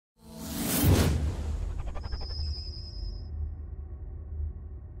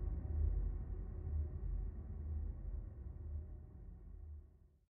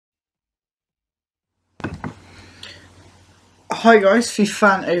Hi guys,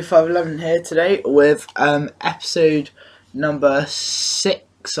 Fifa 0511 here today with episode number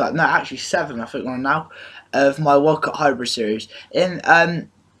 6, no actually 7 I think we're on now, of my World Cup Hybrid series. As you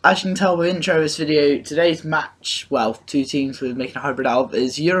can tell by the intro of this video, today's match, well, two teams we're making a hybrid out of,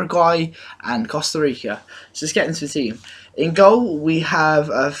 is Uruguay and Costa Rica. So let's get into the team. In goal we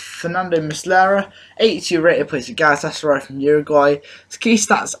have Fernando Muslera, 82 rated, plays for Galatasaray from Uruguay. His key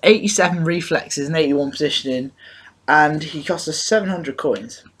stats: 87 reflexes and 81 positioning, and he cost us 700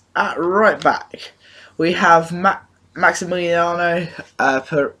 coins. At right back, we have Maximiliano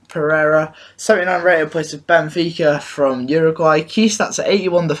Pereira, 79 rated, plays for Benfica from Uruguay. Key stats are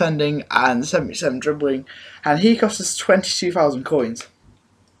 81 defending and 77 dribbling, and he cost us 22,000 coins.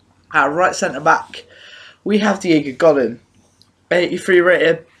 At right centre back, we have Diego Godin, 83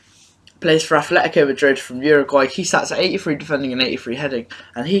 rated, plays for Atletico Madrid from Uruguay. Key stats are 83 defending and 83 heading,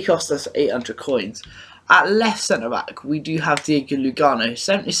 and he cost us 800 coins. At left centre back, we do have Diego Lugano,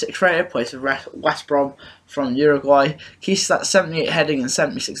 76 rated, plays for West Brom from Uruguay. Key stats 78 heading and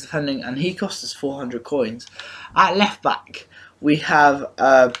 76 defending, and he cost us 400 coins. At left back, we have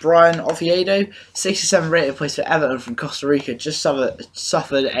Brian Oviedo, 67 rated, plays for Everton from Costa Rica. Just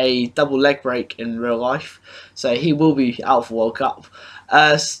suffered a double leg break in real life, so he will be out for World Cup.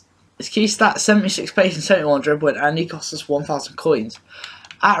 His key stats 76 pace and 71 dribbling, and he cost us 1,000 coins.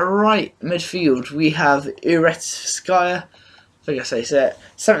 At right midfield, we have Uretskaya, I think I say it,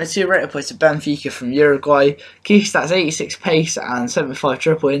 72 rated, plays to Benfica from Uruguay. Key stats 86 pace and 75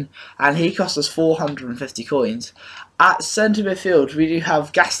 dribbling, and he cost us 450 coins. At centre midfield, we do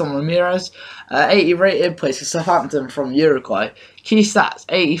have Gaston Ramirez, 80 rated, plays for Southampton from Uruguay. Key stats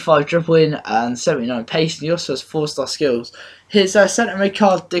 85 dribbling and 79 pace, and he also has 4-star skills. His centre mid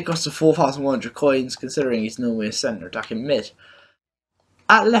card did cost us 4,100 coins, considering he's normally a centre attacking mid.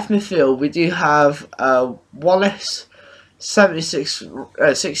 At left midfield, we do have Wallace, 66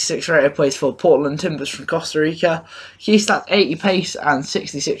 rated, plays for Portland Timbers from Costa Rica. Key stats 80 pace and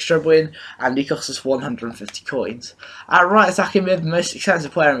 66 dribbling, and he costs us 150 coins. At right attacking mid, the most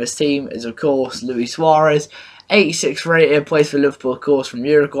expensive player in this team is of course Luis Suarez, 86 rated, plays for Liverpool of course from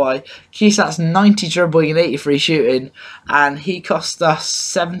Uruguay. Key stats 90 dribbling and 83 shooting, and he costs us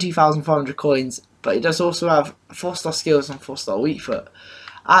 70,500 coins, but he does also have 4-star skills and 4-star weak foot.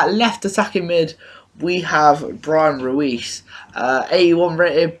 At left attacking mid, we have Brian Ruiz, 81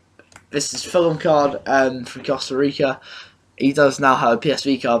 rated. This is Fulham card from Costa Rica. He does now have a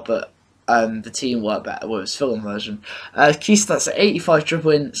PSV card, but the team worked better with his Fulham version. Key stats are 85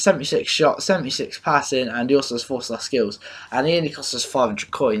 dribbling, 76 shot, 76 passing, and he also has 4-star skills. And he only costs us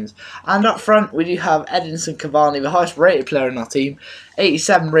 500 coins. And up front, we do have Edinson Cavani, the highest rated player in our team,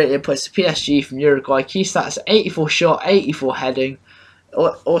 87 rated, plays to PSG from Uruguay. Key stats are 84 shot, 84 heading.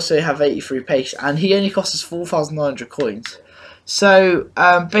 Also have 83 pace, and he only costs us 4,900 coins. So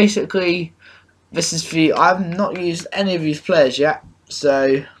basically, this is for I've not used any of these players yet.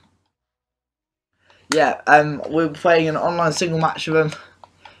 So yeah, we're playing an online single match with them,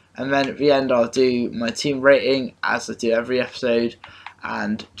 and then at the end I'll do my team rating as I do every episode,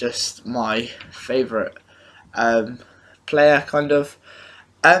 and just my favourite player kind of.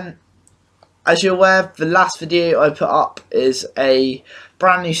 As you're aware, the last video I put up is a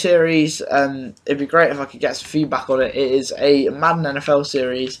brand new series. It'd be great if I could get some feedback on it. It is a Madden NFL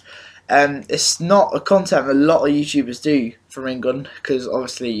series. It's not a content a lot of YouTubers do from England, because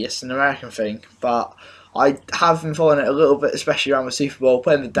obviously it's an American thing, but I have been following it a little bit, especially around the Super Bowl,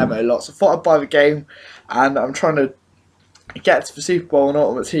 playing the demo a lot. So I thought I'd buy the game, and I'm trying to get to the Super Bowl and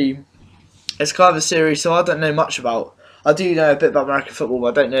Ultimate Team. It's kind of a series, so I don't know much about. I do know a bit about American football,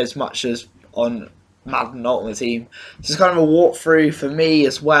 but I don't know as much as on Madden Ultimate Team. So it's kind of a walkthrough for me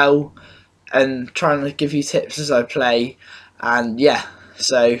as well, and trying to give you tips as I play. And yeah,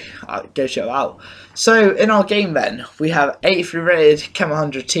 so go check it out. So in our game then, we have 83 rated Chem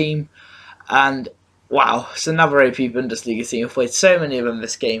 100 team, and wow, it's another AP Bundesliga team. I've played so many of them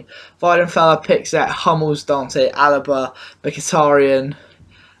this game. Weidenfeller, Pixet, Hummels, Dante, Alaba, Mkhitaryan,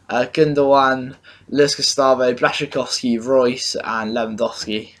 Gundogan, Luis Gustavo, Blaszczykowski, Royce, and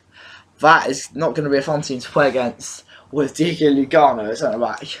Lewandowski. That is not going to be a fun team to play against with Diego Lugano at centre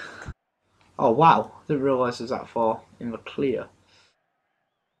back. Oh wow, didn't realise it was that far in the clear.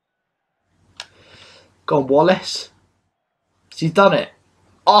 Gone Wallace. Has he done it?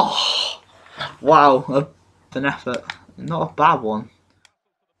 Oh wow, an effort. Not a bad one.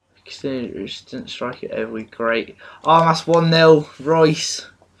 Just didn't strike it overly great. Oh, that's 1-0. Royce.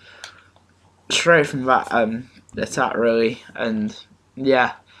 Straight from that attack really, and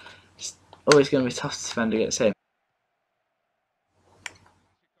yeah. Always going to be tough to defend against him.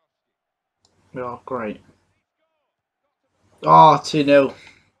 Oh, great. Oh, 2-0.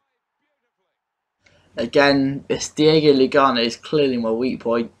 Again, this Diego Lugano is clearly my weak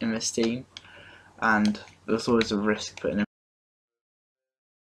point in this team, and there's always a risk putting him.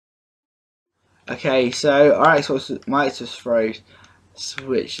 Okay, so my Xbox throw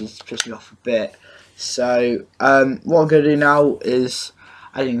switch is pissing me off a bit. So what I'm gonna do now is,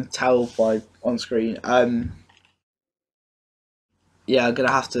 I didn't tell by on screen. Yeah, I'm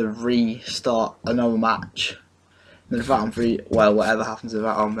gonna have to restart another match. And if I'm free, well, whatever happens with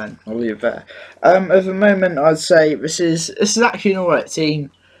that on, then I'll leave it there. At the moment, I'd say this is actually an alright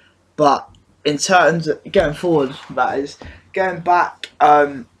team, but in terms of going forward, that is going back.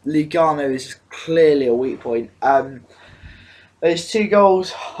 Lugano is clearly a weak point. Those two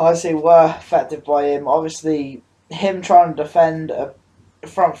goals, I'd say, were affected by him. Obviously, him trying to defend a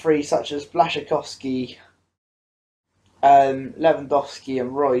front three such as Blaszczykowski, Lewandowski,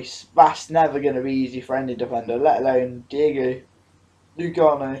 and Royce. That's never going to be easy for any defender, let alone Diego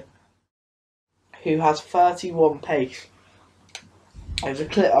Lugano, who has 31 pace. There's a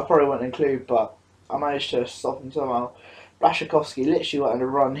clip I probably won't include, but I managed to stop him somehow. Blaszczykowski literally went on a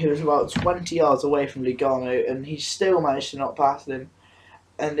run. He was about 20 yards away from Lugano, and he still managed to not pass him.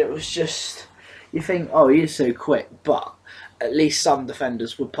 And it was just, you think, oh, he is so quick, but at least some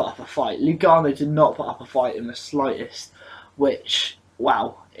defenders would put up a fight. Lugano did not put up a fight in the slightest, which,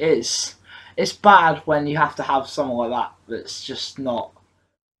 wow, it's bad when you have to have someone like that that's just not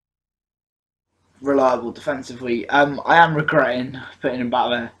reliable defensively. I am regretting putting him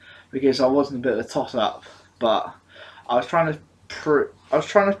back there because I wasn't a bit of a toss up, but I was trying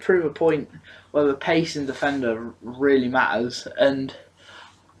to prove a point where the pace in defender really matters, and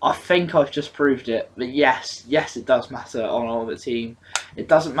I think I've just proved it. But yes, it does matter on all the team. It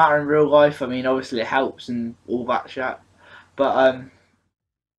doesn't matter in real life. I mean, obviously it helps and all that shit, but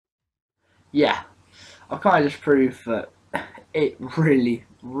yeah, I've kind of just proved that it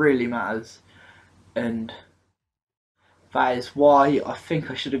really matters, and that is why I think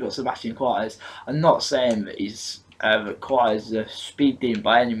I should have got Sebastian Quires. I'm not saying that he's Quires a speed demon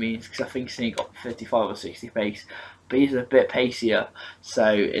by any means, because I think he's only got 55 or 60 pace, but he's a bit pacier,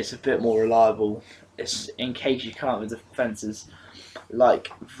 so it's a bit more reliable. It's in case you can't with defences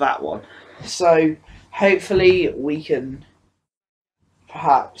like that one. So hopefully we can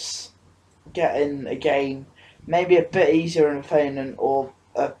perhaps get in a game, maybe a bit easier an opponent or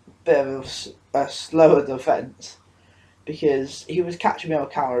a bit of a slower defence, because he was catching me on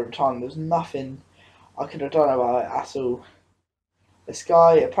camera every time. There was nothing I could have done about it at all. This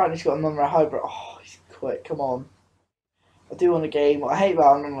guy apparently he's got a number of hybrid. Oh, he's quick. Come on. I do want a game. What I hate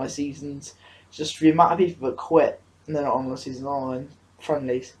about online seasons is just the amount of people that quit, and they're not online season, online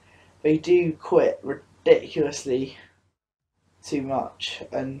friendlies. They do quit ridiculously too much,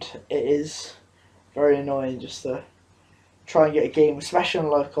 and it is very annoying just to try and get a game, especially on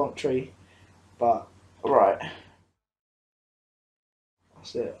live commentary. But right,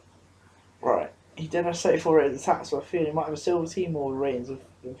 that's it. Right. He did have 34 rated attacks, so I feel he might have a silver team or ratings have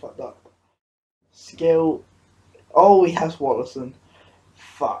been fucked up. Skill. Oh, he has Wallison.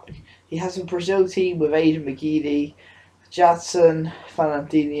 Fuck. He has a Brazil team with Aidan McGeady, Jadson,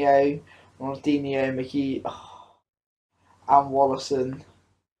 Ronaldinho, McGee, and Wallison.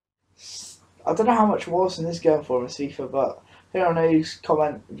 I don't know how much Wallison is going for in FIFA, but who knows,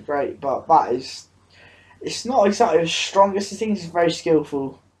 comment great, but that is, it's not exactly the strongest. I think he's very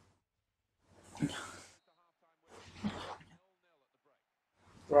skillful.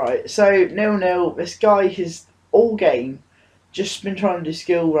 Right, so 0-0. This guy has all game just been trying to do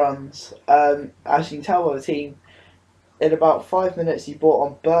skill runs. As you can tell by the team, in about 5 minutes he brought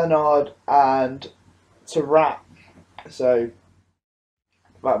on Bernard and Tarat. So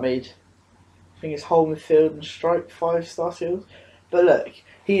that made, I think it's whole midfield and strike 5-star skills. But look,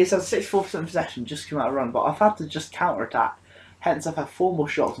 he has had 64% possession, just come out of run, but I've had to just counter attack. Hence, I've had 4 more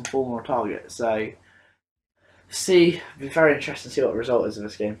shots and 4 more targets. So, it'll be very interesting to see what the result is of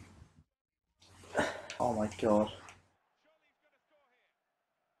this game. Oh my god.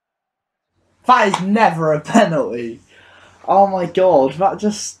 That is never a penalty. Oh my god, that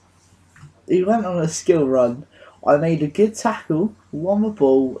just... He went on a skill run. I made a good tackle, won the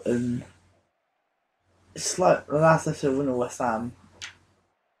ball, and... It's like the last episode win of West Ham.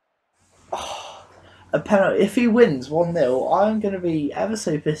 Oh, a penalty. If he wins 1-0, I'm going to be ever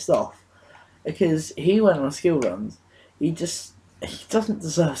so pissed off. Because he went on skill runs. He doesn't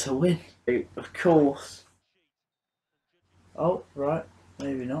deserve to win. Of course. Oh, right.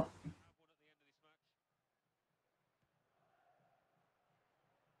 Maybe not.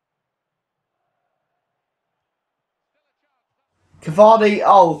 Cavani,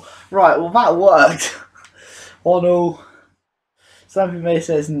 oh, right, well that worked. 1-0. Some people may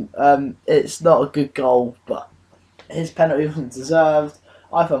say it's not a good goal, but his penalty wasn't deserved.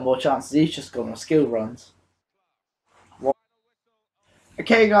 I've had more chances. He's just gone on skill runs.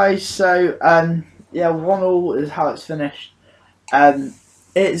 Okay, guys. So yeah, 1-1 is how it's finished. Um,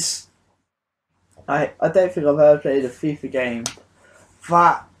 it's I don't think I've ever played a FIFA game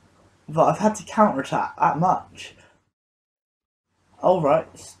that I've had to counter attack that much. Oh right,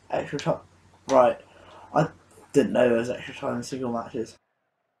 extra time. Right, I didn't know there was extra time in single matches.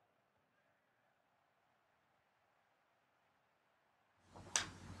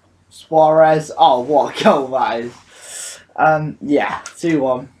 Suarez. Oh, what a goal that is. Yeah,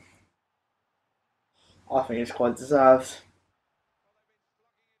 2-1. I think it's quite deserved.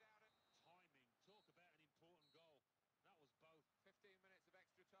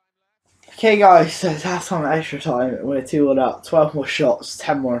 Okay, guys, so it's half time extra time. We're 2-1 up. 12 more shots,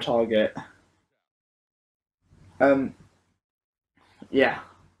 10 more on target. Um, yeah,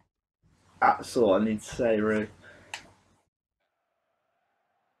 that's all I need to say, really.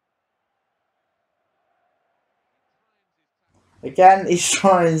 Again, he's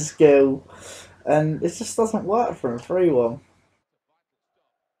trying skill, and it just doesn't work for him. 3-1.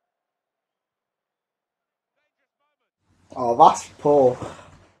 Oh, that's poor.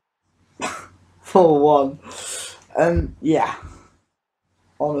 4-1. And yeah,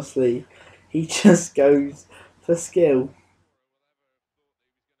 honestly, he just goes for skill.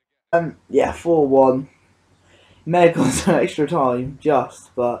 Yeah, 4-1. May have gone some extra time,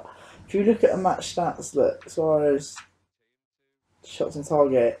 just, but if you look at the match stats, look, Suarez shots on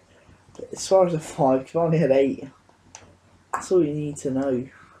target, Suarez a 5, you've only had 8. That's all you need to know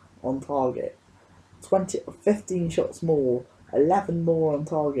on target. 15 shots more, 11 more on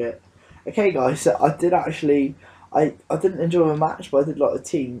target. Okay, guys, so I did actually, I didn't enjoy the match, but I did like the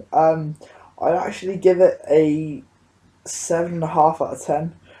team. I'd actually give it a 7.5 out of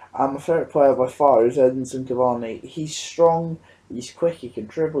 10. My favourite player by far is Edinson Cavani. He's strong, he's quick, he can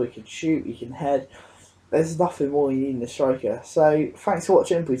dribble, he can shoot, he can head. There's nothing more you need in a striker. So thanks for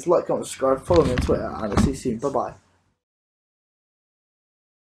watching. Please like, comment, subscribe, follow me on Twitter, and I'll see you soon. Bye bye.